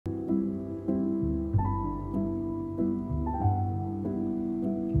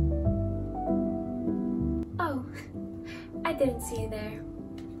I didn't see you there.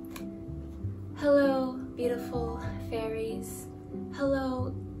 Hello, beautiful fairies.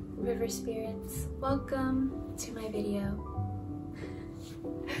 Hello, river spirits. Welcome to my video.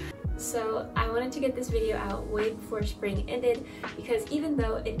 So I wanted to get this video out way before spring ended because even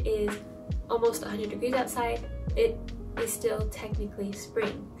though it is almost 100 degrees outside, it is still technically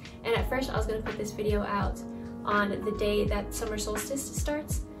spring. And at first I was going to put this video out on the day that summer solstice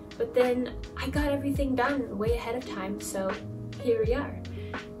starts, but then I got everything done way ahead of time, so here we are.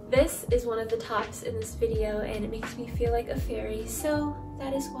 This is one of the tops in this video and it makes me feel like a fairy, so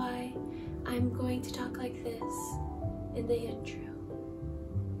that is why I'm going to talk like this in the intro.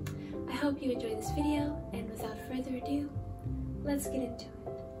 I hope you enjoy this video, and without further ado, let's get into it.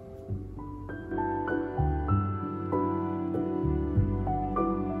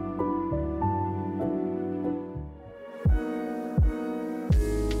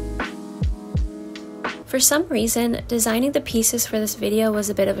 For some reason, designing the pieces for this video was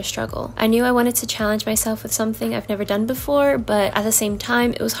a bit of a struggle. I knew I wanted to challenge myself with something I've never done before, but at the same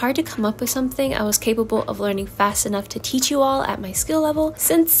time, it was hard to come up with something I was capable of learning fast enough to teach you all at my skill level,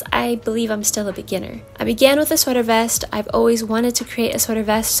 since I believe I'm still a beginner. I began with a sweater vest. I've always wanted to create a sweater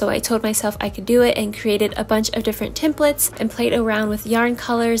vest, so I told myself I could do it and created a bunch of different templates and played around with yarn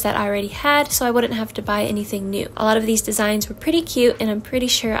colors that I already had so I wouldn't have to buy anything new. A lot of these designs were pretty cute, and I'm pretty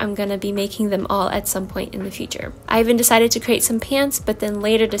sure I'm gonna be making them all at some point in the future. I even decided to create some pants, but then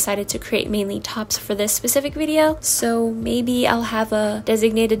later decided to create mainly tops for this specific video, so maybe I'll have a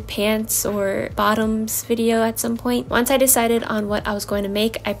designated pants or bottoms video at some point. Once I decided on what I was going to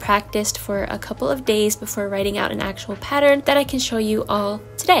make, I practiced for a couple of days before writing out an actual pattern that I can show you all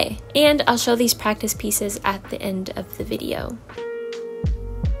today. And I'll show these practice pieces at the end of the video.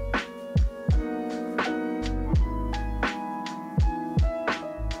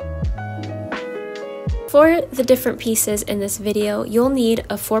 For the different pieces in this video, you'll need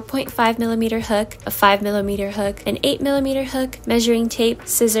a 4.5mm hook, a 5mm hook, an 8mm hook, measuring tape,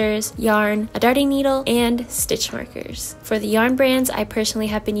 scissors, yarn, a darning needle, and stitch markers. For the yarn brands, I personally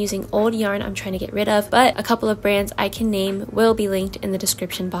have been using old yarn I'm trying to get rid of, but a couple of brands I can name will be linked in the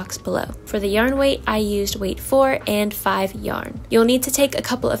description box below. For the yarn weight, I used weight 4 and 5 yarn. You'll need to take a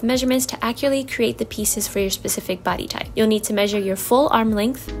couple of measurements to accurately create the pieces for your specific body type. You'll need to measure your full arm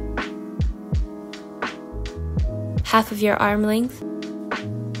length, half of your arm length,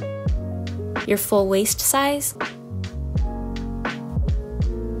 your full waist size,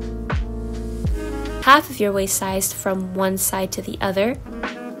 half of your waist size from one side to the other,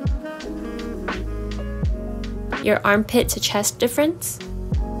 your armpit to chest difference.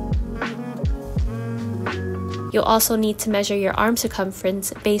 You'll also need to measure your arm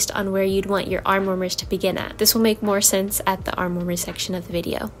circumference based on where you'd want your arm warmers to begin at. This will make more sense at the arm warmer section of the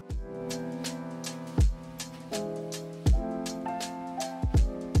video.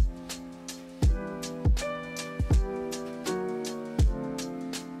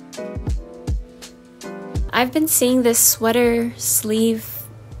 I've been seeing this sweater sleeve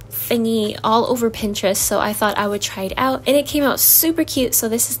thingy all over Pinterest, so I thought I would try it out, and it came out super cute, so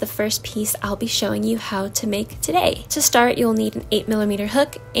this is the first piece I'll be showing you how to make today. To start, you'll need an 8mm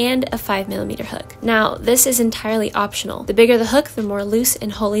hook and a 5mm hook. Now, this is entirely optional. The bigger the hook, the more loose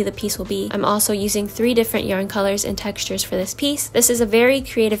and holey the piece will be. I'm also using 3 different yarn colors and textures for this piece. This is a very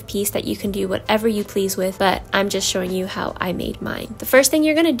creative piece that you can do whatever you please with, but I'm just showing you how I made mine. The first thing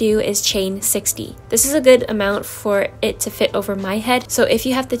you're gonna do is chain 60. This is a good amount for it to fit over my head, so if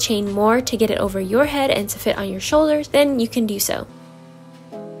you have to chain more to get it over your head and to fit on your shoulders, then you can do so.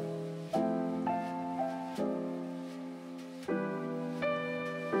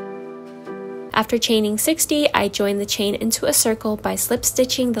 After chaining 60, I joined the chain into a circle by slip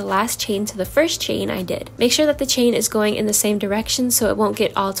stitching the last chain to the first chain I did. Make sure that the chain is going in the same direction so it won't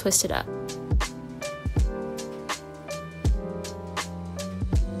get all twisted up.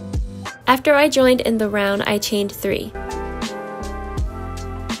 After I joined in the round, I chained 3.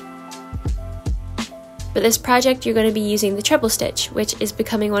 For this project, you're going to be using the treble stitch, which is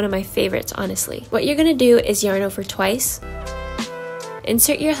becoming one of my favorites, honestly. What you're going to do is yarn over twice,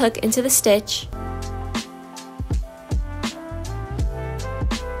 insert your hook into the stitch,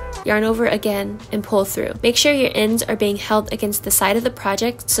 yarn over again, and pull through. Make sure your ends are being held against the side of the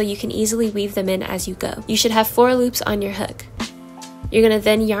project so you can easily weave them in as you go. You should have 4 loops on your hook. You're going to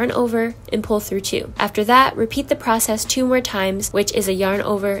then yarn over and pull through 2. After that, repeat the process 2 more times, which is a yarn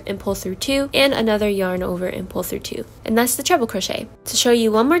over and pull through 2, and another yarn over and pull through 2. And that's the treble crochet. To show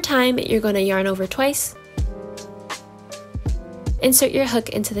you one more time, you're going to yarn over twice, insert your hook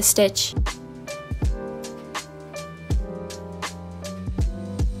into the stitch,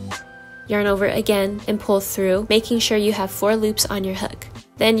 yarn over again and pull through, making sure you have 4 loops on your hook.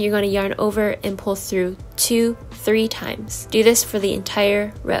 Then you're going to yarn over and pull through 2-3 times. Do this for the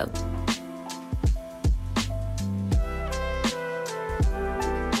entire row.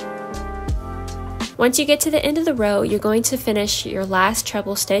 Once you get to the end of the row, you're going to finish your last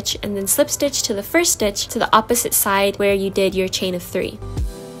treble stitch and then slip stitch to the first stitch to the opposite side where you did your chain of 3.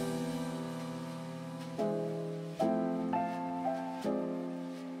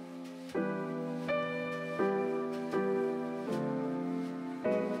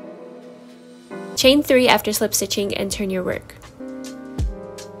 Chain 3 after slip stitching and turn your work.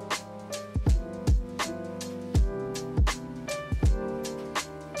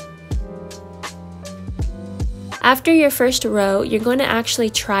 After your first row, you're going to actually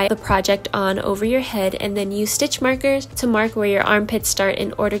try the project on over your head and then use stitch markers to mark where your armpits start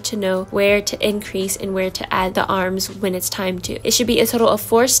in order to know where to increase and where to add the arms when it's time to. It should be a total of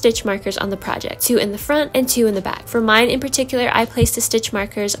 4 stitch markers on the project, 2 in the front and 2 in the back. For mine in particular, I placed the stitch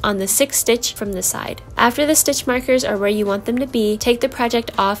markers on the 6th stitch from the side. After the stitch markers are where you want them to be, take the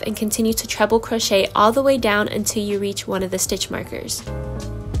project off and continue to treble crochet all the way down until you reach one of the stitch markers.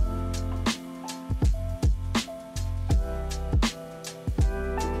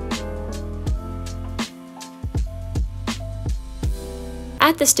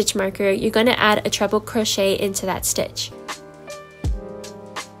 At the stitch marker, you're going to add a treble crochet into that stitch.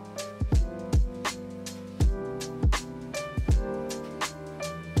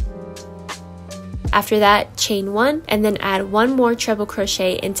 After that, chain 1 and then add 1 more treble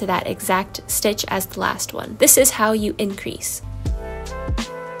crochet into that exact stitch as the last one. This is how you increase.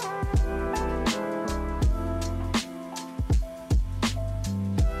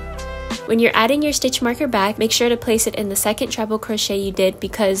 When you're adding your stitch marker back, make sure to place it in the second treble crochet you did,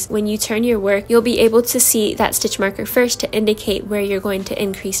 because when you turn your work, you'll be able to see that stitch marker first to indicate where you're going to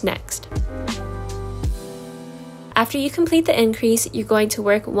increase next. After you complete the increase, you're going to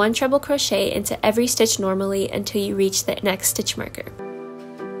work 1 treble crochet into every stitch normally until you reach the next stitch marker.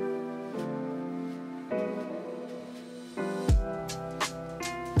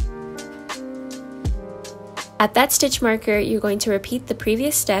 At that stitch marker, you're going to repeat the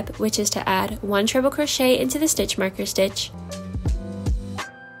previous step, which is to add 1 treble crochet into the stitch marker stitch,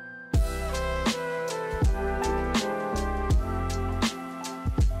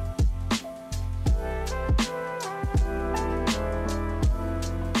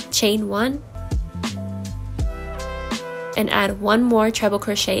 chain 1, and add 1 more treble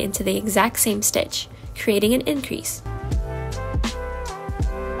crochet into the exact same stitch, creating an increase.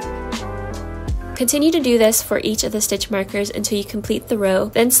 Continue to do this for each of the stitch markers until you complete the row,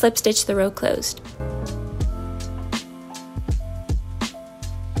 then slip stitch the row closed.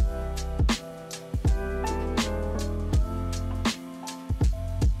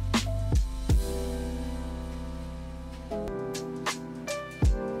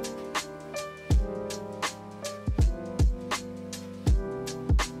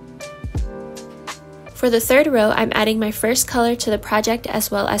 For the third row, I'm adding my first color to the project as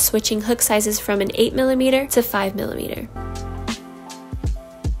well as switching hook sizes from an 8mm to 5mm.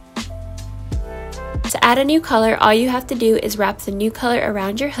 To add a new color, all you have to do is wrap the new color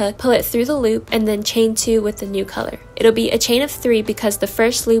around your hook, pull it through the loop, and then chain 2 with the new color. It'll be a chain of 3 because the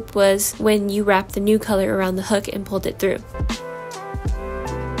first loop was when you wrapped the new color around the hook and pulled it through.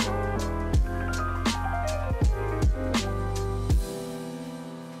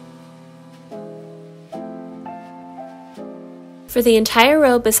 For the entire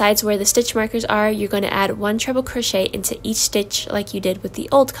row, besides where the stitch markers are, you're going to add 1 treble crochet into each stitch like you did with the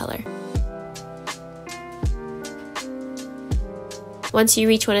old color. Once you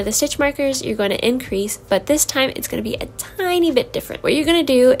reach one of the stitch markers, you're going to increase, but this time it's going to be a tiny bit different. What you're going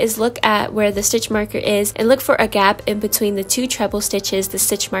to do is look at where the stitch marker is and look for a gap in between the 2 treble stitches the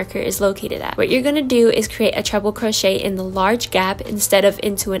stitch marker is located at. What you're going to do is create a treble crochet in the large gap instead of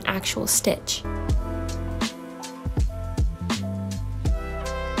into an actual stitch.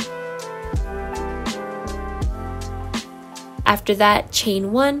 After that,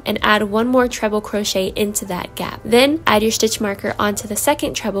 chain 1 and add 1 more treble crochet into that gap. Then add your stitch marker onto the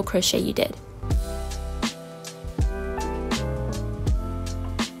second treble crochet you did.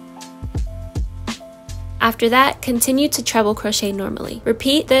 After that, continue to treble crochet normally.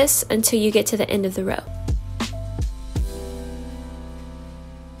 Repeat this until you get to the end of the row.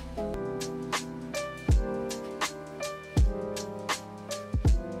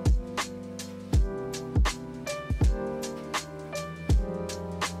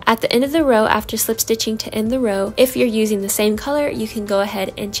 At the end of the row, after slip stitching to end the row, if you're using the same color, you can go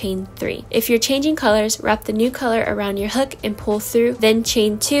ahead and chain 3. If you're changing colors, wrap the new color around your hook and pull through, then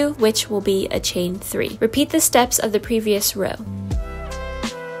chain 2, which will be a chain 3. Repeat the steps of the previous row.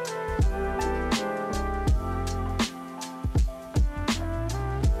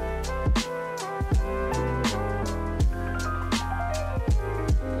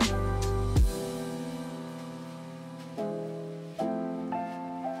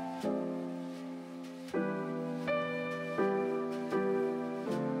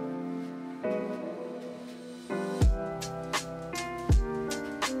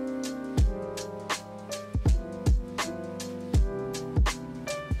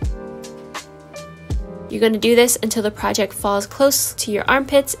 You're going to do this until the project falls close to your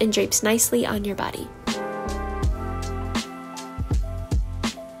armpits and drapes nicely on your body.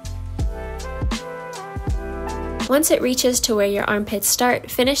 Once it reaches to where your armpits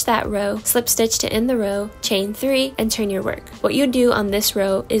start, finish that row, slip stitch to end the row, chain 3, and turn your work. What you do on this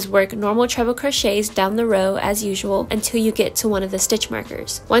row is work normal treble crochets down the row as usual until you get to one of the stitch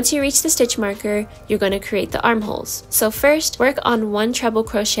markers. Once you reach the stitch marker, you're going to create the armholes. So first, work on 1 treble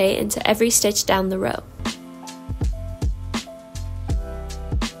crochet into every stitch down the row.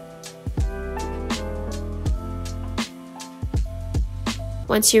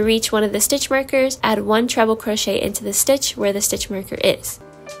 Once you reach one of the stitch markers, add 1 treble crochet into the stitch where the stitch marker is.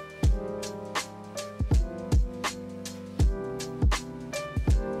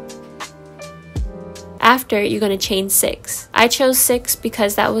 After, you're going to chain 6. I chose 6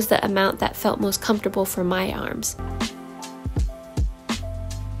 because that was the amount that felt most comfortable for my arms.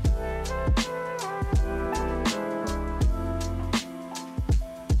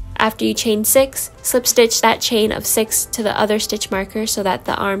 After you chain 6, slip stitch that chain of 6 to the other stitch marker so that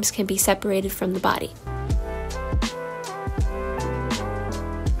the arms can be separated from the body.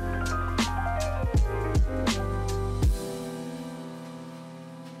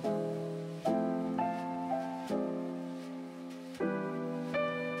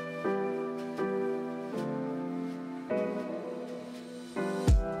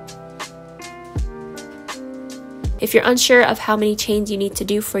 If you're unsure of how many chains you need to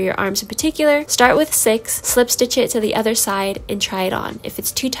do for your arms in particular, start with 6, slip stitch it to the other side, and try it on. If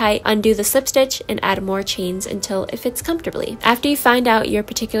it's too tight, undo the slip stitch and add more chains until it fits comfortably. After you find out your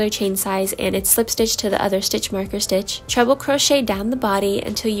particular chain size and it's slip stitched to the other stitch marker stitch, treble crochet down the body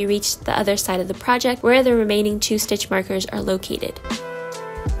until you reach the other side of the project where the remaining 2 stitch markers are located.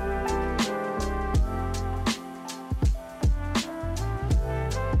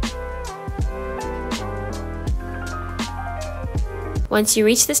 Once you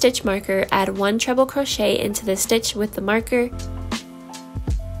reach the stitch marker, add 1 treble crochet into the stitch with the marker,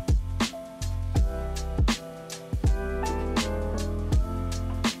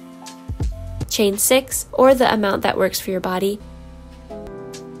 chain 6, or the amount that works for your body,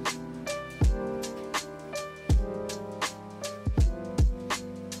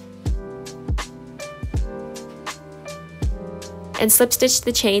 and slip stitch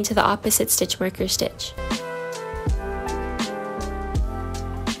the chain to the opposite stitch marker stitch.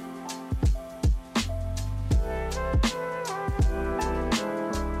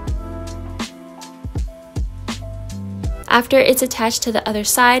 After it's attached to the other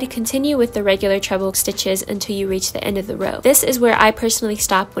side, continue with the regular treble stitches until you reach the end of the row. This is where I personally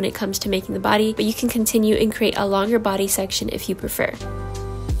stop when it comes to making the body, but you can continue and create a longer body section if you prefer.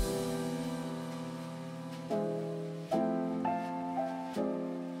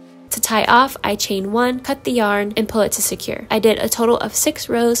 To tie off, I chain 1, cut the yarn, and pull it to secure. I did a total of 6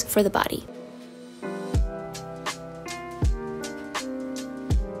 rows for the body.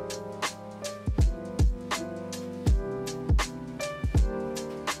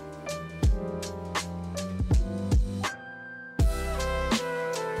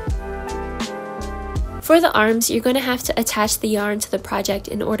 For the arms, you're going to have to attach the yarn to the project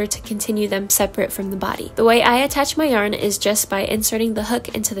in order to continue them separate from the body. The way I attach my yarn is just by inserting the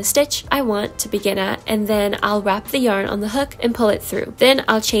hook into the stitch I want to begin at, and then I'll wrap the yarn on the hook and pull it through. Then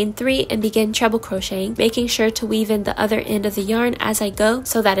I'll chain 3 and begin treble crocheting, making sure to weave in the other end of the yarn as I go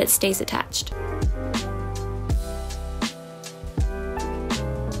so that it stays attached.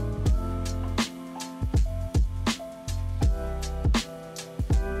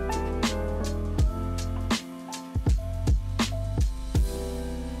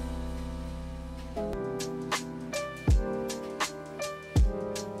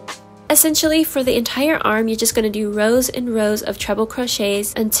 Essentially, for the entire arm, you're just going to do rows and rows of treble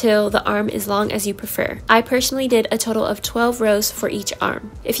crochets until the arm is long as you prefer. I personally did a total of 12 rows for each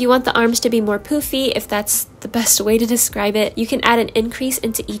arm. If you want the arms to be more poofy, if that's the best way to describe it, you can add an increase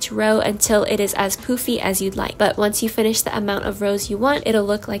into each row until it is as poofy as you'd like. But once you finish the amount of rows you want, it'll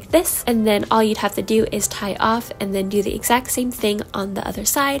look like this, and then all you'd have to do is tie off and then do the exact same thing on the other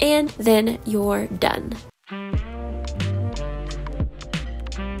side, and then you're done.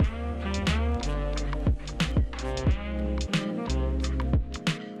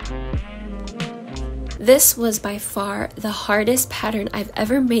 This was by far the hardest pattern I've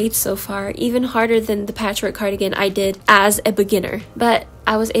ever made so far, even harder than the patchwork cardigan I did as a beginner. But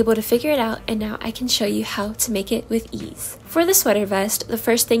I was able to figure it out, and now I can show you how to make it with ease. For the sweater vest, the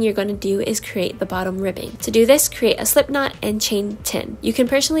first thing you're going to do is create the bottom ribbing. To do this, create a slip knot and chain 10. You can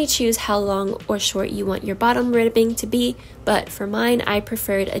personally choose how long or short you want your bottom ribbing to be, but for mine, I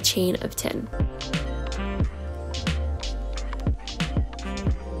preferred a chain of 10.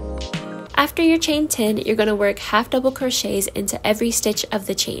 After your chain 10, you're going to work half double crochets into every stitch of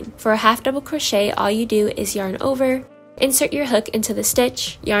the chain. For a half double crochet, all you do is yarn over, insert your hook into the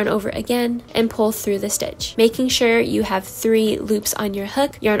stitch, yarn over again, and pull through the stitch. Making sure you have 3 loops on your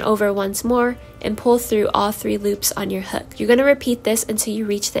hook, yarn over once more, and pull through all 3 loops on your hook. You're going to repeat this until you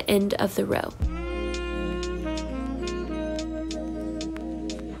reach the end of the row.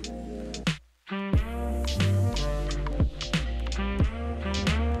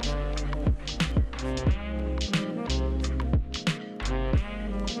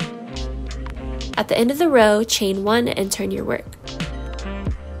 At the end of the row, chain 1 and turn your work.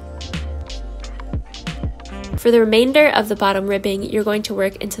 For the remainder of the bottom ribbing, you're going to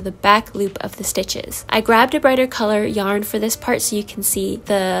work into the back loop of the stitches. I grabbed a brighter color yarn for this part so you can see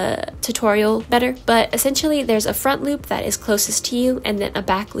the tutorial better, but essentially there's a front loop that is closest to you and then a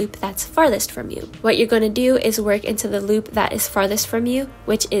back loop that's farthest from you. What you're going to do is work into the loop that is farthest from you,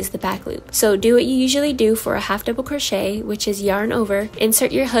 which is the back loop. So do what you usually do for a half double crochet, which is yarn over,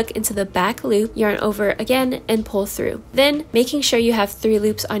 insert your hook into the back loop, yarn over again, and pull through. Then, making sure you have 3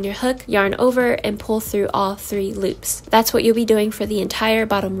 loops on your hook, yarn over and pull through all 3 loops. That's what you'll be doing for the entire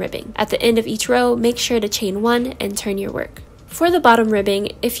bottom ribbing. At the end of each row, make sure to chain 1 and turn your work. For the bottom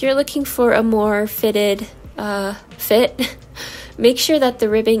ribbing, if you're looking for a more fitted fit, make sure that the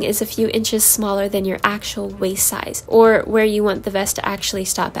ribbing is a few inches smaller than your actual waist size, or where you want the vest to actually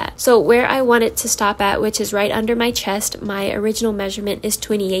stop at. So where I want it to stop at, which is right under my chest, my original measurement is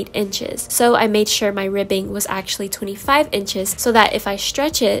 28 inches. So I made sure my ribbing was actually 25 inches so that if I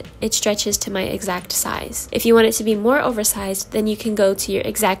stretch it, it stretches to my exact size. If you want it to be more oversized, then you can go to your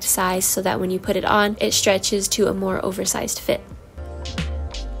exact size so that when you put it on, it stretches to a more oversized fit.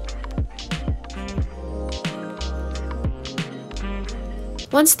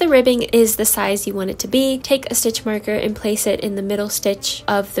 Once the ribbing is the size you want it to be, take a stitch marker and place it in the middle stitch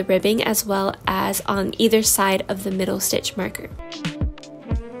of the ribbing as well as on either side of the middle stitch marker.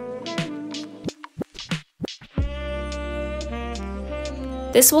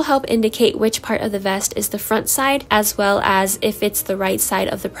 This will help indicate which part of the vest is the front side, as well as if it's the right side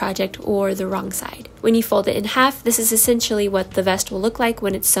of the project or the wrong side. When you fold it in half, this is essentially what the vest will look like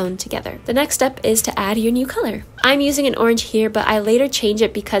when it's sewn together. The next step is to add your new color. I'm using an orange here, but I later change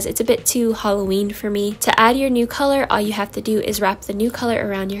it because it's a bit too Halloween for me. To add your new color, all you have to do is wrap the new color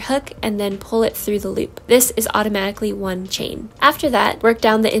around your hook and then pull it through the loop. This is automatically 1 chain. After that, work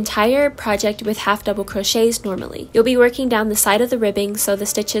down the entire project with half double crochets normally. You'll be working down the side of the ribbing so the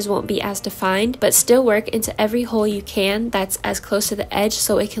stitches won't be as defined, but still work into every hole you can that's as close to the edge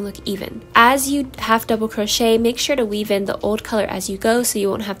so it can look even. As you half double crochet, make sure to weave in the old color as you go so you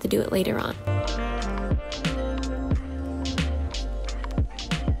won't have to do it later on.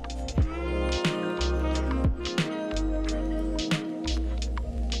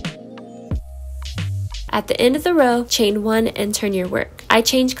 At the end of the row, chain 1 and turn your work. I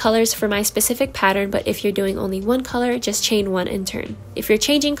change colors for my specific pattern, but if you're doing only one color, just chain 1 and turn. If you're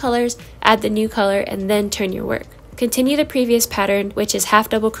changing colors, add the new color and then turn your work. Continue the previous pattern, which is half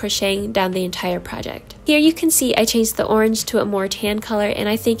double crocheting down the entire project. Here you can see I changed the orange to a more tan color, and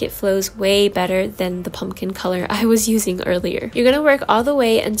I think it flows way better than the pumpkin color I was using earlier. You're going to work all the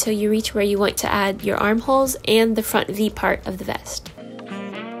way until you reach where you want to add your armholes and the front V part of the vest.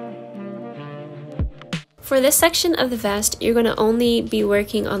 For this section of the vest, you're going to only be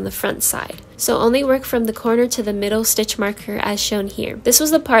working on the front side. so only work from the corner to the middle stitch marker as shown here. This was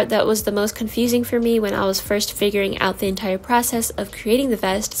the part that was the most confusing for me when I was first figuring out the entire process of creating the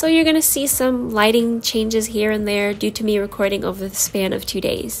vest, so you're gonna see some lighting changes here and there due to me recording over the span of 2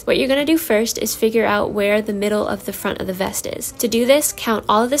 days. What you're gonna do first is figure out where the middle of the front of the vest is. To do this, count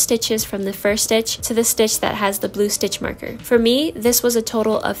all of the stitches from the first stitch to the stitch that has the blue stitch marker. For me, this was a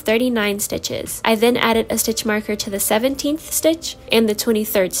total of 39 stitches. I then added a stitch marker to the 17th stitch and the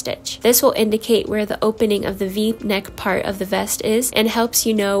 23rd stitch. This will indicate where the opening of the V-neck part of the vest is and helps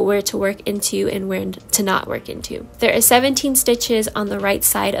you know where to work into and where to not work into. There are 17 stitches on the right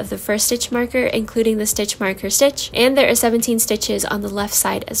side of the first stitch marker, including the stitch marker stitch, and there are 17 stitches on the left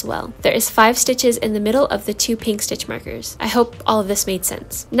side as well. There is 5 stitches in the middle of the 2 pink stitch markers. I hope all of this made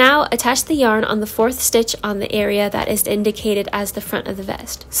sense. Now attach the yarn on the 4th stitch on the area that is indicated as the front of the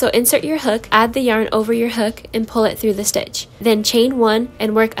vest. So insert your hook, add the yarn over your hook, and pull it through the stitch. Then chain 1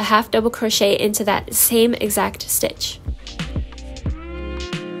 and work a half double crochet into that same exact stitch.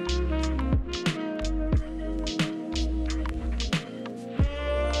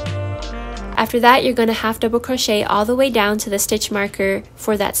 After that, you're going to half double crochet all the way down to the stitch marker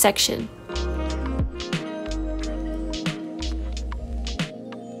for that section.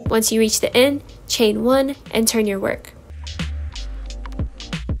 Once you reach the end, chain 1 and turn your work.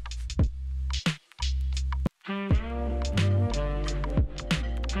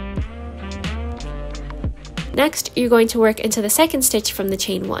 Next, you're going to work into the second stitch from the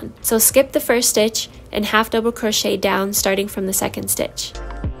chain 1. So skip the first stitch and half double crochet down starting from the second stitch.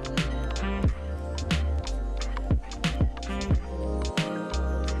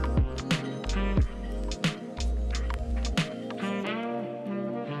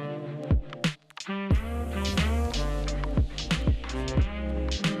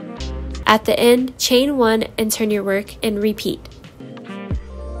 At the end, chain 1 and turn your work and repeat.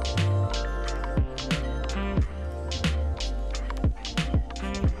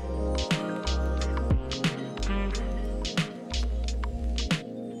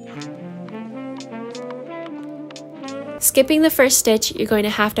 Skipping the first stitch, you're going to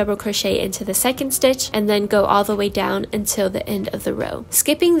half double crochet into the second stitch and then go all the way down until the end of the row.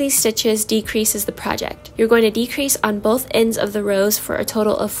 Skipping these stitches decreases the project. You're going to decrease on both ends of the rows for a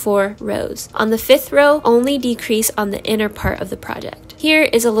total of 4 rows. On the 5th row, only decrease on the inner part of the project. Here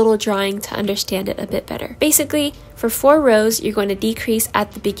is a little drawing to understand it a bit better. Basically, for 4 rows, you're going to decrease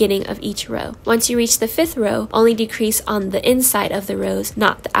at the beginning of each row. Once you reach the 5th row, only decrease on the inside of the rows,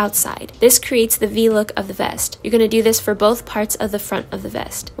 not the outside. This creates the V look of the vest. You're going to do this for both parts of the front of the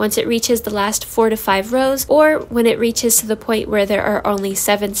vest. Once it reaches the last 4 to 5 rows, or when it reaches to the point where there are only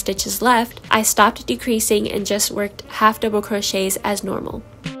 7 stitches left, I stopped decreasing and just worked half double crochets as normal.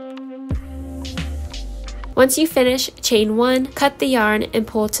 Once you finish, chain 1, cut the yarn and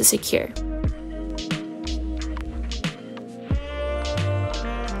pull to secure.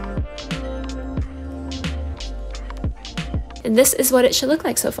 And this is what it should look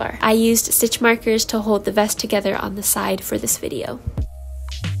like so far. I used stitch markers to hold the vest together on the side for this video.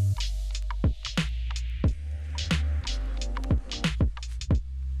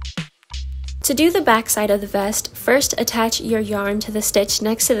 To do the back side of the vest, first attach your yarn to the stitch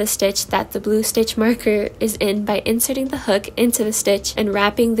next to the stitch that the blue stitch marker is in by inserting the hook into the stitch and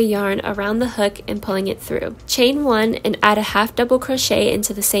wrapping the yarn around the hook and pulling it through. Chain 1 and add a half double crochet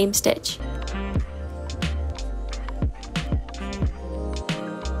into the same stitch.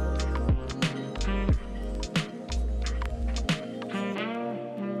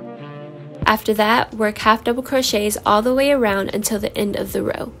 After that, work half double crochets all the way around until the end of the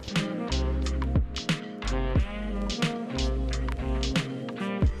row.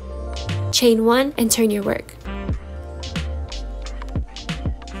 Chain 1 and turn your work.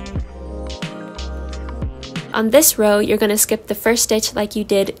 On this row, you're going to skip the first stitch like you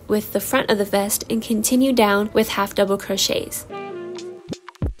did with the front of the vest and continue down with half double crochets.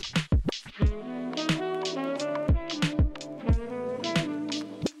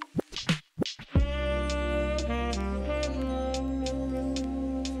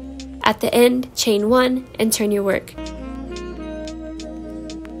 At the end, chain 1 and turn your work.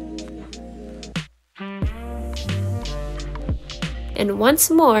 And once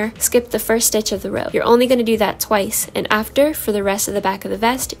more, skip the first stitch of the row. You're only going to do that twice, and after, for the rest of the back of the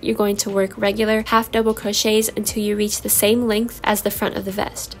vest, you're going to work regular half double crochets until you reach the same length as the front of the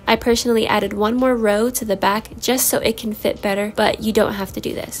vest. I personally added one more row to the back just so it can fit better, but you don't have to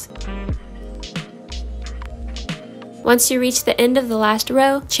do this. Once you reach the end of the last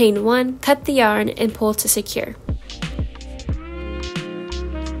row, chain 1, cut the yarn, and pull to secure.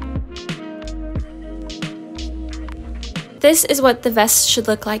 This is what the vest should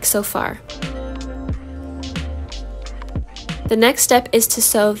look like so far. The next step is to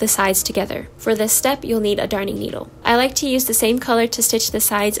sew the sides together. For this step, you'll need a darning needle. I like to use the same color to stitch the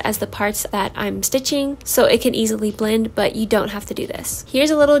sides as the parts that I'm stitching, so it can easily blend, but you don't have to do this.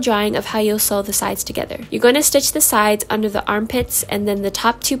 Here's a little drawing of how you'll sew the sides together. You're going to stitch the sides under the armpits and then the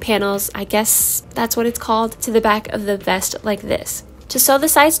top two panels, I guess that's what it's called, to the back of the vest like this. To sew the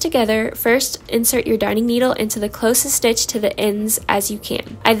sides together, first insert your darning needle into the closest stitch to the ends as you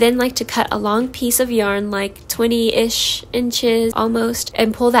can. I then like to cut a long piece of yarn, like 20-ish inches almost,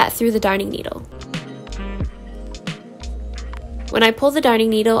 and pull that through the darning needle. When I pull the darning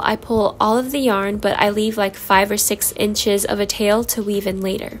needle, I pull all of the yarn, but I leave like 5 or 6 inches of a tail to weave in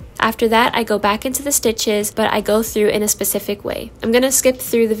later. After that, I go back into the stitches, but I go through in a specific way. I'm going to skip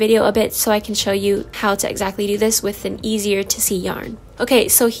through the video a bit so I can show you how to exactly do this with an easier to see yarn. Okay,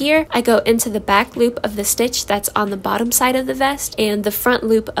 so here I go into the back loop of the stitch that's on the bottom side of the vest and the front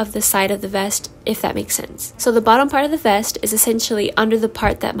loop of the side of the vest, if that makes sense. So the bottom part of the vest is essentially under the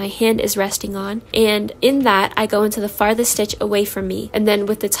part that my hand is resting on, and in that I go into the farthest stitch away from me, and then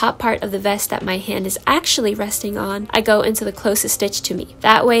with the top part of the vest that my hand is actually resting on, I go into the closest stitch to me.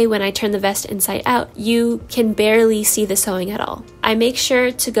 That way, when I turn the vest inside out, you can barely see the sewing at all. I make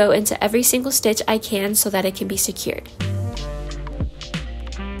sure to go into every single stitch I can so that it can be secured.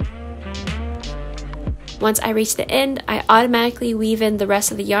 Once I reach the end, I automatically weave in the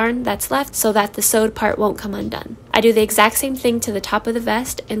rest of the yarn that's left so that the sewed part won't come undone. I do the exact same thing to the top of the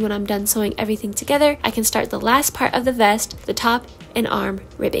vest, and when I'm done sewing everything together, I can start the last part of the vest, the top and arm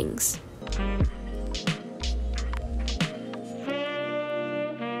ribbings.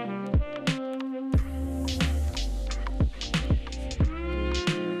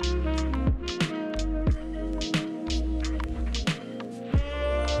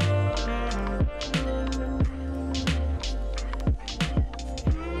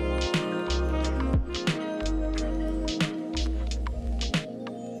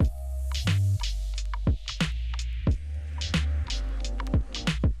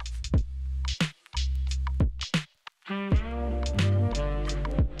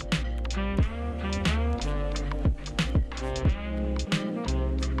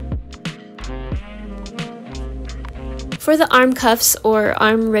 For the arm cuffs or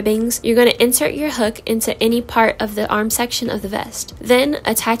arm ribbings, you're going to insert your hook into any part of the arm section of the vest. Then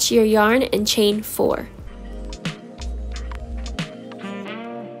attach your yarn and chain 4.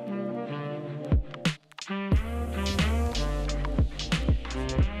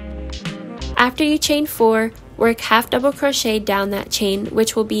 After you chain 4, work half double crochet down that chain,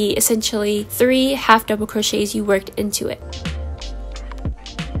 which will be essentially 3 half double crochets you worked into it.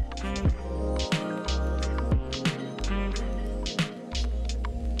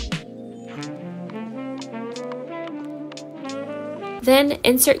 Then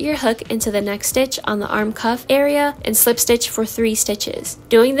insert your hook into the next stitch on the arm cuff area and slip stitch for 3 stitches.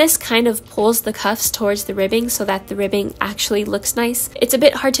 Doing this kind of pulls the cuffs towards the ribbing so that the ribbing actually looks nice. It's a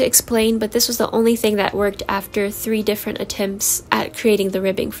bit hard to explain, but this was the only thing that worked after 3 different attempts at creating the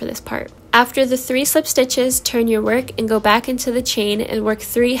ribbing for this part. After the 3 slip stitches, turn your work and go back into the chain and work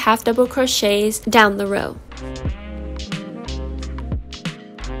 3 half double crochets down the row.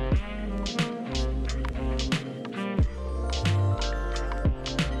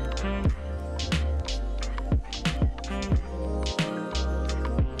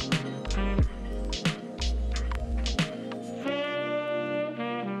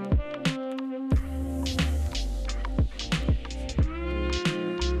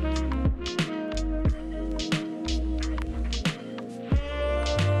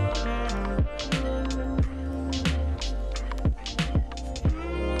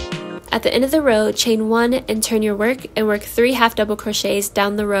 At the end of the row, chain 1 and turn your work and work 3 half double crochets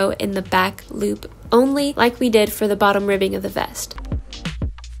down the row in the back loop, only like we did for the bottom ribbing of the vest.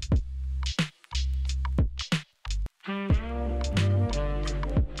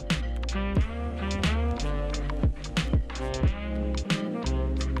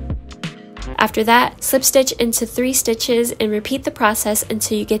 After that, slip stitch into 3 stitches and repeat the process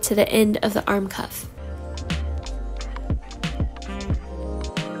until you get to the end of the arm cuff.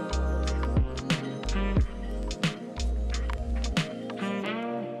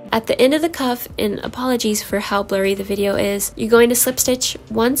 At the end of the cuff, and apologies for how blurry the video is, you're going to slip stitch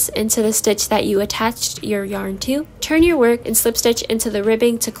once into the stitch that you attached your yarn to, turn your work and slip stitch into the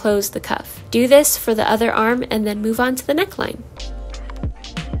ribbing to close the cuff. Do this for the other arm and then move on to the neckline.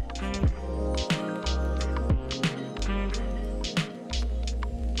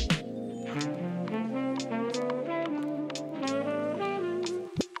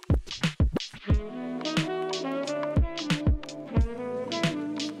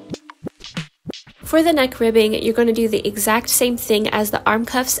 For the neck ribbing, you're going to do the exact same thing as the arm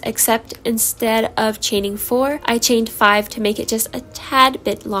cuffs, except instead of chaining 4, I chained 5 to make it just a tad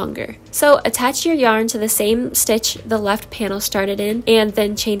bit longer. So attach your yarn to the same stitch the left panel started in, and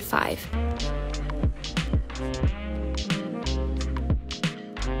then chain 5.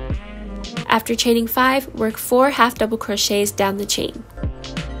 After chaining 5, work 4 half double crochets down the chain.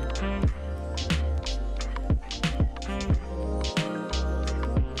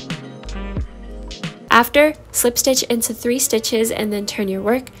 After, slip stitch into 3 stitches and then turn your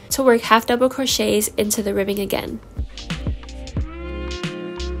work to work half double crochets into the ribbing again.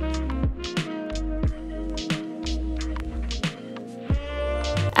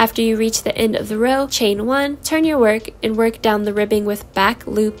 After you reach the end of the row, chain 1, turn your work, and work down the ribbing with back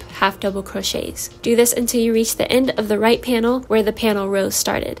loop half double crochets. Do this until you reach the end of the right panel where the panel row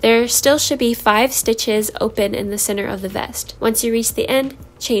started. There still should be 5 stitches open in the center of the vest. Once you reach the end,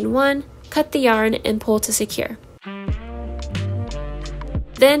 chain 1, cut the yarn, and pull to secure.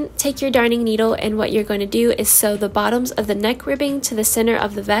 Then take your darning needle, and what you're going to do is sew the bottoms of the neck ribbing to the center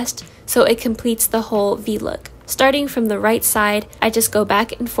of the vest so it completes the whole V-look. Starting from the right side, I just go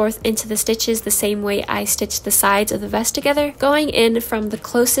back and forth into the stitches the same way I stitched the sides of the vest together, going in from the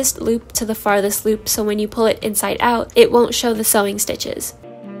closest loop to the farthest loop so when you pull it inside out, it won't show the sewing stitches.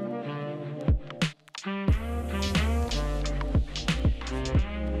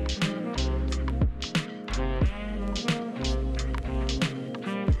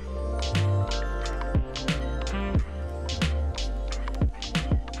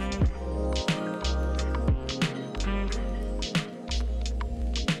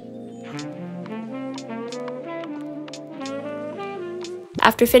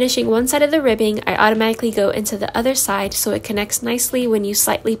 After finishing one side of the ribbing, I automatically go into the other side so it connects nicely when you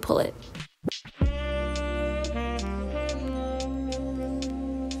slightly pull it.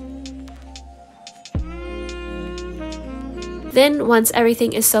 Then, once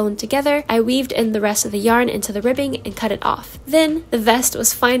everything is sewn together, I weaved in the rest of the yarn into the ribbing and cut it off. Then, the vest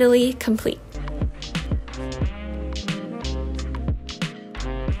was finally complete.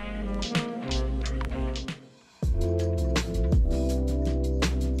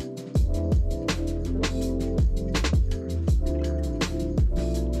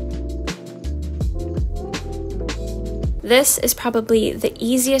 This is probably the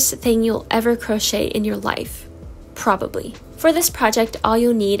easiest thing you'll ever crochet in your life. Probably. For this project, all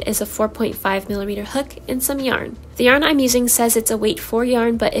you'll need is a 4.5mm hook and some yarn. The yarn I'm using says it's a weight 4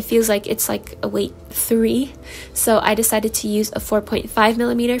 yarn, but it feels like it's like a weight 3, so I decided to use a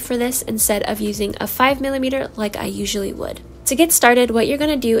 4.5mm for this instead of using a 5mm like I usually would. To get started, what you're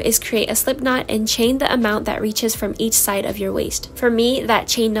going to do is create a slip knot and chain the amount that reaches from each side of your waist. For me, that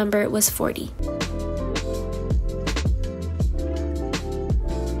chain number was 40.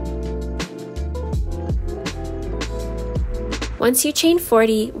 Once you chain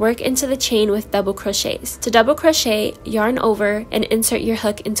 40, work into the chain with double crochets. To double crochet, yarn over and insert your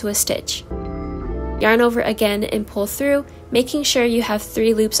hook into a stitch. Yarn over again and pull through, making sure you have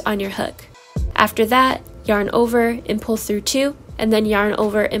 3 loops on your hook. After that, yarn over and pull through 2, and then yarn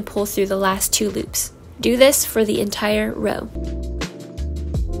over and pull through the last 2 loops. Do this for the entire row.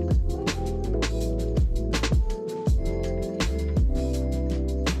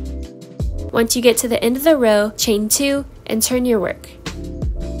 Once you get to the end of the row, chain 2 and turn your work.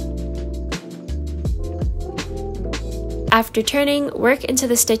 After turning, work into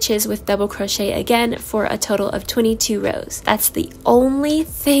the stitches with double crochet again for a total of 22 rows. That's the only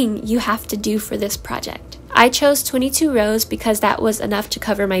thing you have to do for this project. I chose 22 rows because that was enough to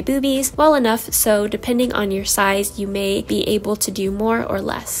cover my boobies well enough, so depending on your size, you may be able to do more or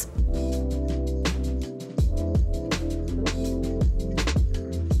less.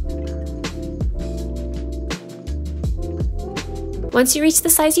 Once you reach the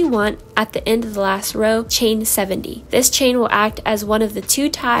size you want, at the end of the last row, chain 70. This chain will act as one of the 2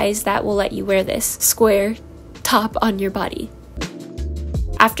 ties that will let you wear this square top on your body.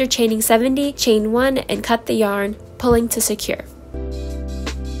 After chaining 70, chain 1 and cut the yarn, pulling to secure.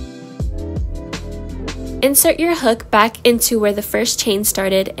 Insert your hook back into where the first chain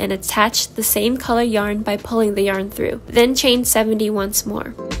started and attach the same color yarn by pulling the yarn through. Then chain 70 once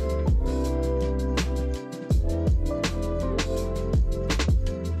more.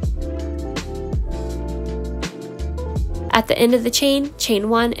 At the end of the chain, chain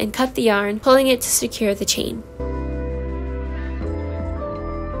 1 and cut the yarn, pulling it to secure the chain.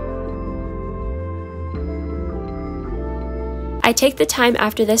 I take the time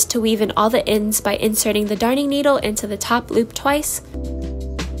after this to weave in all the ends by inserting the darning needle into the top loop twice,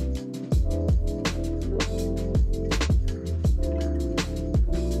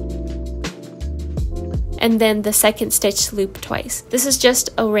 and then the second stitch loop twice. This is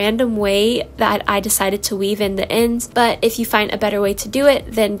just a random way that I decided to weave in the ends, but if you find a better way to do it,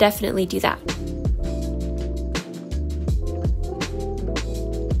 then definitely do that.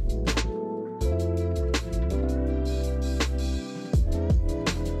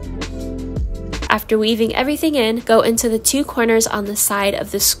 After weaving everything in, go into the 2 corners on the side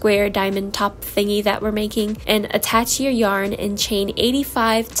of the square diamond top thingy that we're making and attach your yarn and chain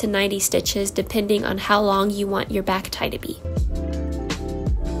 85 to 90 stitches depending on how long you want your back tie to be.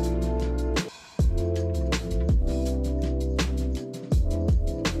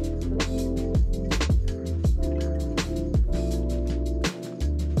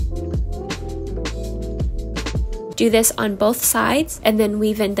 Do this on both sides and then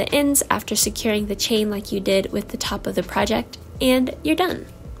weave in the ends after securing the chain like you did with the top of the project, and you're done.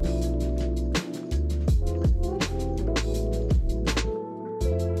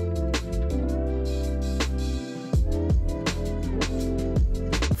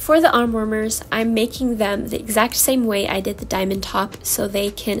 For the arm warmers, I'm making them the exact same way I did the diamond top so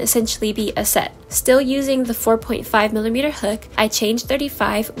they can essentially be a set. Still using the 4.5mm hook, I changed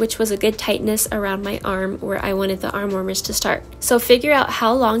 35, which was a good tightness around my arm where I wanted the arm warmers to start. So figure out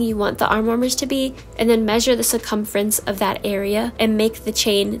how long you want the arm warmers to be and then measure the circumference of that area and make the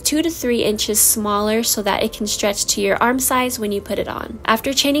chain 2 to 3 inches smaller so that it can stretch to your arm size when you put it on.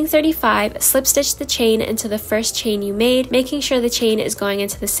 After chaining 35, slip stitch the chain into the first chain you made, making sure the chain is going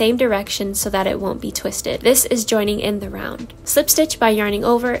into the same direction so that it won't be twisted. This is joining in the round. Slip stitch by yarning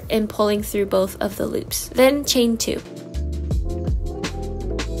over and pulling through both of the loops. Then chain 2.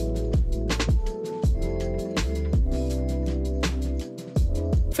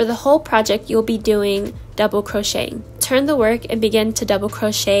 For the whole project, you'll be doing double crocheting. Turn the work and begin to double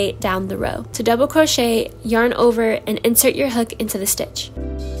crochet down the row. To double crochet, yarn over and insert your hook into the stitch.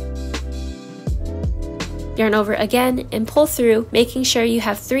 Yarn over again and pull through, making sure you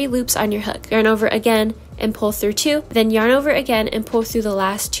have 3 loops on your hook. Yarn over again and pull through 2, then yarn over again and pull through the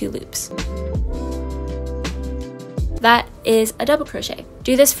last 2 loops. That is a double crochet.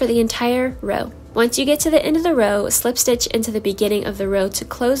 Do this for the entire row. Once you get to the end of the row, slip stitch into the beginning of the row to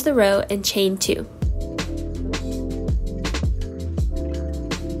close the row and chain 2.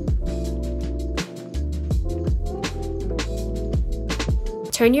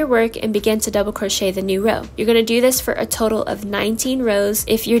 Turn your work and begin to double crochet the new row. You're going to do this for a total of 19 rows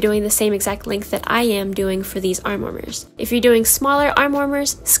if you're doing the same exact length that I am doing for these arm warmers. If you're doing smaller arm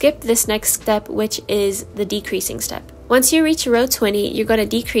warmers, skip this next step, which is the decreasing step. Once you reach row 20, you're going to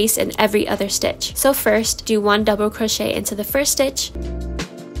decrease in every other stitch. So first, do 1 double crochet into the first stitch,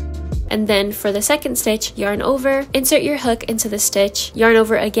 and then for the second stitch, yarn over, insert your hook into the stitch, yarn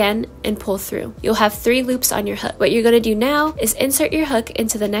over again, and pull through. You'll have 3 loops on your hook. What you're going to do now is insert your hook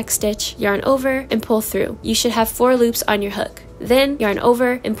into the next stitch, yarn over, and pull through. You should have 4 loops on your hook. Then yarn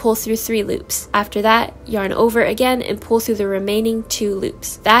over and pull through 3 loops. After that, yarn over again and pull through the remaining 2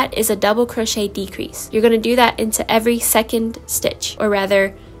 loops. That is a double crochet decrease. You're going to do that into every second stitch, or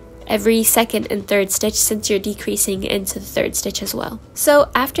rather, every second and third stitch, since you're decreasing into the third stitch as well.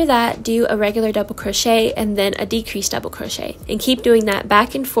 So after that, do a regular double crochet and then a decreased double crochet, and keep doing that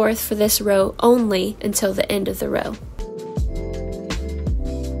back and forth for this row only until the end of the row.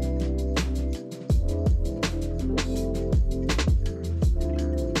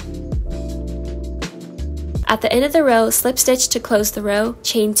 At the end of the row, slip stitch to close the row,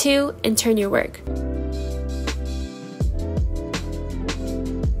 chain 2, and turn your work.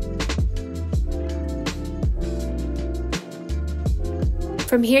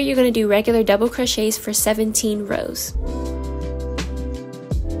 From here, you're going to do regular double crochets for 17 rows.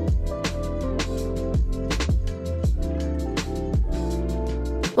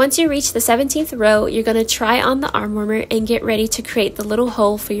 Once you reach the 17th row, you're going to try on the arm warmer and get ready to create the little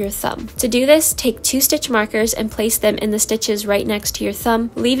hole for your thumb. To do this, take 2 stitch markers and place them in the stitches right next to your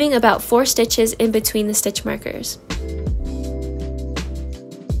thumb, leaving about 4 stitches in between the stitch markers.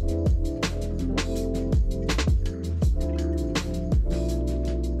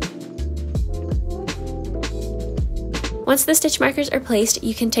 Once the stitch markers are placed,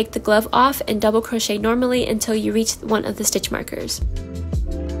 you can take the glove off and double crochet normally until you reach one of the stitch markers.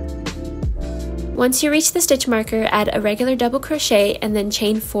 Once you reach the stitch marker, add a regular double crochet and then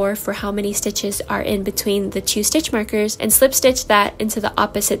chain 4 for how many stitches are in between the 2 stitch markers, and slip stitch that into the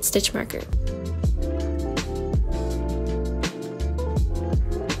opposite stitch marker.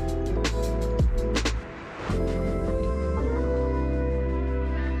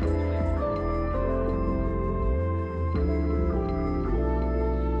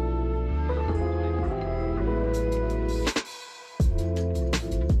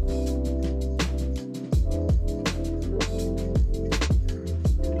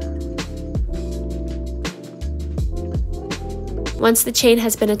 Once the chain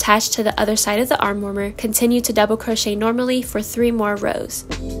has been attached to the other side of the arm warmer, continue to double crochet normally for 3 more rows.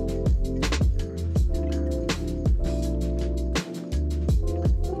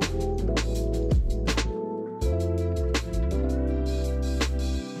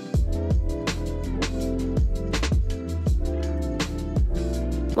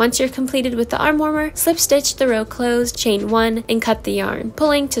 Once you're completed with the arm warmer, slip stitch the row closed, chain 1, and cut the yarn,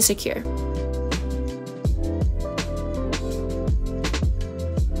 pulling to secure.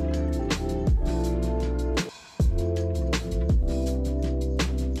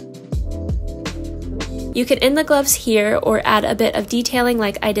 You could end the gloves here or add a bit of detailing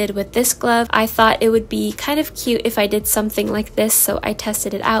like I did with this glove. I thought it would be kind of cute if I did something like this, so I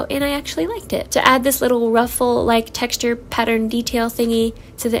tested it out and I actually liked it. To add this little ruffle-like texture pattern detail thingy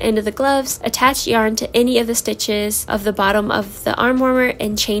to the end of the gloves, attach yarn to any of the stitches of the bottom of the arm warmer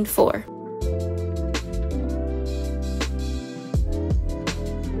and chain 4.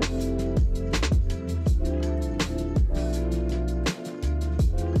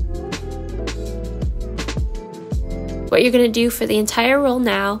 What you're going to do for the entire roll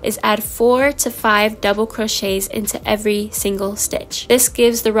now is add 4 to 5 double crochets into every single stitch. This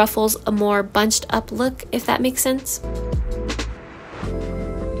gives the ruffles a more bunched up look, if that makes sense.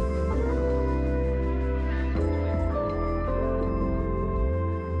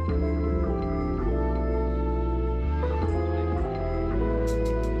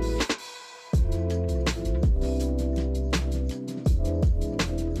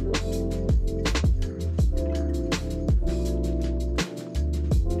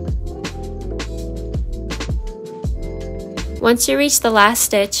 Once you reach the last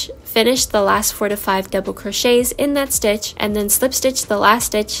stitch, finish the last 4 to 5 double crochets in that stitch and then slip stitch the last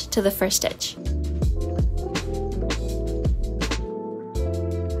stitch to the first stitch.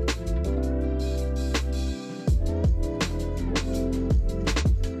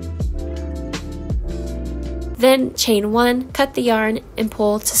 Then chain 1, cut the yarn, and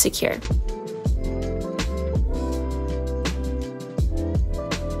pull to secure.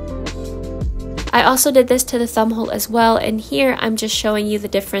 I also did this to the thumb hole as well, and here I'm just showing you the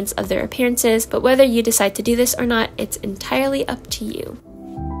difference of their appearances, but whether you decide to do this or not, it's entirely up to you.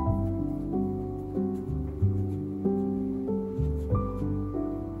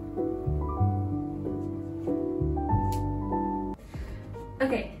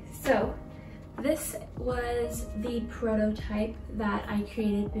 Okay, so this was the prototype that I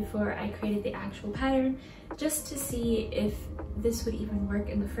created before I created the actual pattern, just to see if this would even work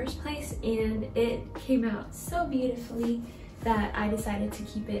in the first place, and it came out so beautifully that I decided to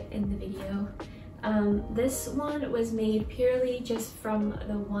keep it in the video. This one was made purely just from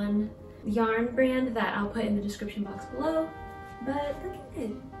the one yarn brand that I'll put in the description box below, but look at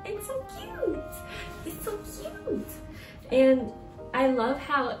it, it's so cute! It's so cute! And I love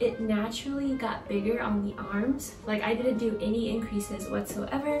how it naturally got bigger on the arms. Like, I didn't do any increases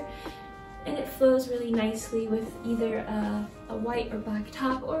whatsoever, and it flows really nicely with either a white or black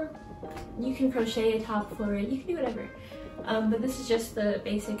top, or you can crochet a top for it. You can do whatever. But this is just the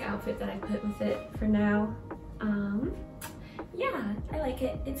basic outfit that I put with it for now. Yeah, I like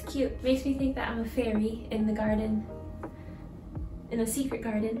it. It's cute. Makes me think that I'm a fairy in the garden, in a secret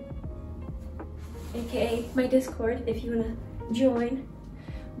garden, aka my Discord if you wanna join.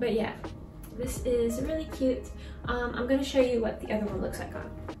 But yeah, this is really cute. I'm gonna show you what the other one looks like on.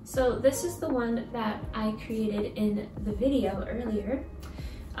 So this is the one that I created in the video earlier.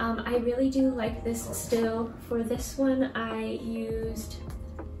 I really do like this still. For this one I used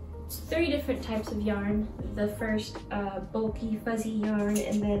 3 different types of yarn. The first bulky fuzzy yarn,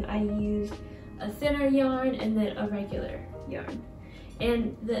 and then I used a thinner yarn, and then a regular yarn.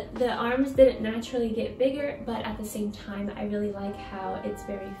 And the arms didn't naturally get bigger, but at the same time, I really like how it's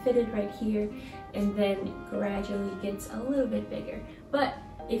very fitted right here and then gradually gets a little bit bigger. But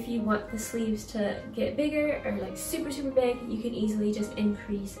if you want the sleeves to get bigger or like super, super big, you can easily just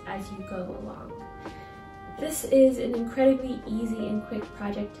increase as you go along. This is an incredibly easy and quick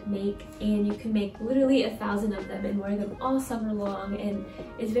project to make, and you can make literally 1,000 of them and wear them all summer long, and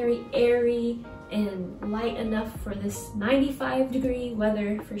it's very airy and light enough for this 95-degree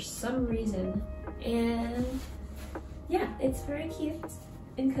weather for some reason. And yeah, it's very cute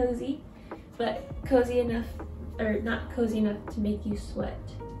and cozy, but cozy enough, or not cozy enough to make you sweat.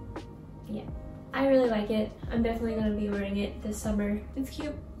 Yeah, I really like it. I'm definitely gonna be wearing it this summer. It's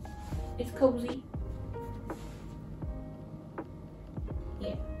cute, it's cozy.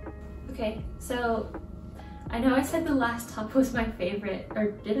 Yeah. Okay, so I know I said the last top was my favorite,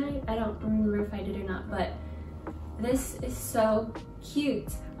 or did I? I don't remember if I did or not, but this is so cute.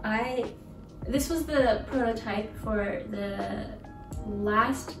 This was the prototype for the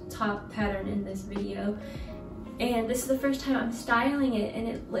last top pattern in this video, and this is the first time I'm styling it, and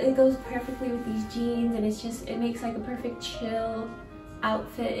it goes perfectly with these jeans, and it makes like a perfect chill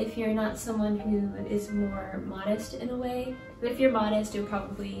outfit if you're not someone who is more modest in a way. If you're modest, you'll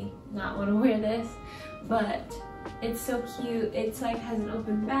probably not want to wear this, but it's so cute. It's like has an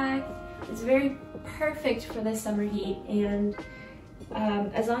open back. It's very perfect for the summer heat, and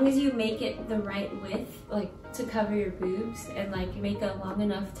as long as you make it the right width, like to cover your boobs, and like you make a long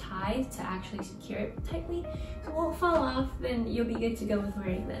enough tie to actually secure it tightly, so it won't fall off, then you'll be good to go with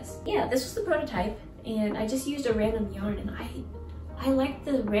wearing this. Yeah, this was the prototype, and I just used a random yarn, and I like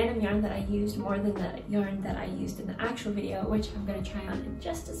the random yarn that I used more than the yarn that I used in the actual video, which I'm gonna try on in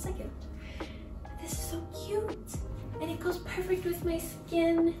just a second. This is so cute, and it goes perfect with my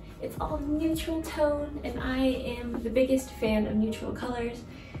skin. It's all neutral tone, and I am the biggest fan of neutral colors.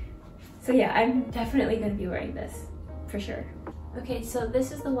 So yeah, I'm definitely gonna be wearing this, for sure. Okay, so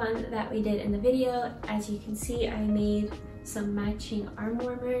this is the one that we did in the video. As you can see, I made some matching arm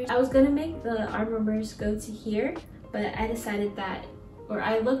warmers. I was gonna make the arm warmers go to here, but I decided that, or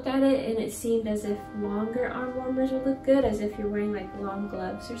I looked at it and it seemed as if longer arm warmers would look good, as if you're wearing like long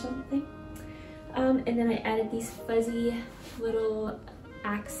gloves or something. And then I added these fuzzy little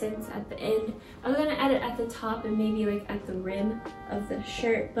accents at the end. I was gonna add it at the top and maybe like at the rim of the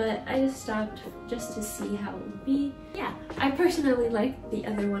shirt, but I just stopped just to see how it would be. Yeah, I personally like the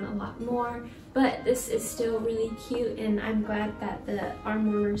other one a lot more, but this is still really cute, and I'm glad that the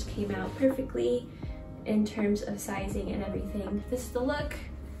arm warmers came out perfectly in terms of sizing and everything. This is the look.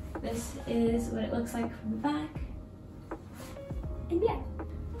 This is what it looks like from the back. And yeah,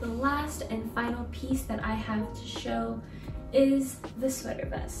 the last and final piece that I have to show is the sweater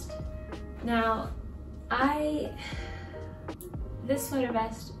vest. Now, this sweater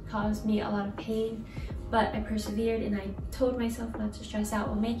vest caused me a lot of pain, but I persevered and I told myself not to stress out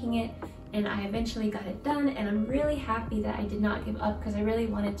while making it, and I eventually got it done, and I'm really happy that I did not give up, because I really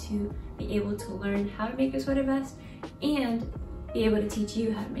wanted to be able to learn how to make a sweater vest and be able to teach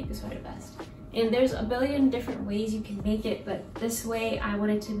you how to make a sweater vest. And there's a billion different ways you can make it, but this way I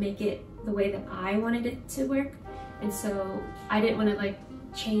wanted to make it the way that I wanted it to work, and so I didn't want to like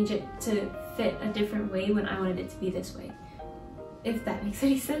change it to fit a different way when I wanted it to be this way, if that makes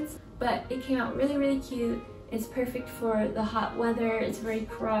any sense. But it came out really, really cute. It's perfect for the hot weather. It's very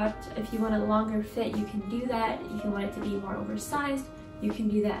cropped. If you want a longer fit, you can do that. If you want it to be more oversized, you can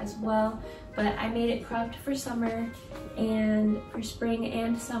do that as well. But I made it cropped for summer and for spring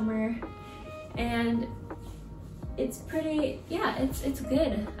and summer. And it's pretty, yeah, it's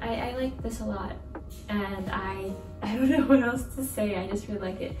good. I like this a lot. And I don't know what else to say. I just really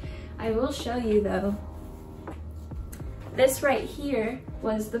like it. I will show you though. This right here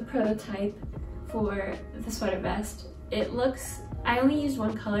was the prototype for the sweater vest. It looks, I only used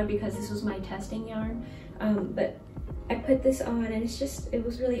one color because this was my testing yarn, but I put this on and it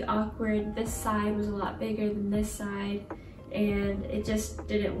was really awkward. This side was a lot bigger than this side, and it just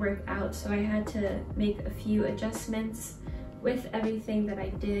didn't work out, so I had to make a few adjustments with everything that I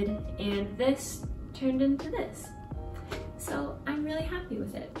did, and this turned into this. So I'm really happy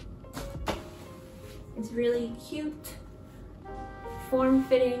with it. It's really cute,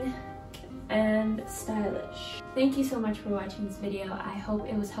 form-fitting, and stylish. Thank you so much for watching this video. I hope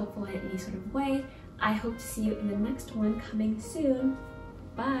it was helpful in any sort of way. I hope to see you in the next one coming soon.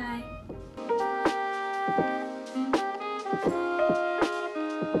 Bye!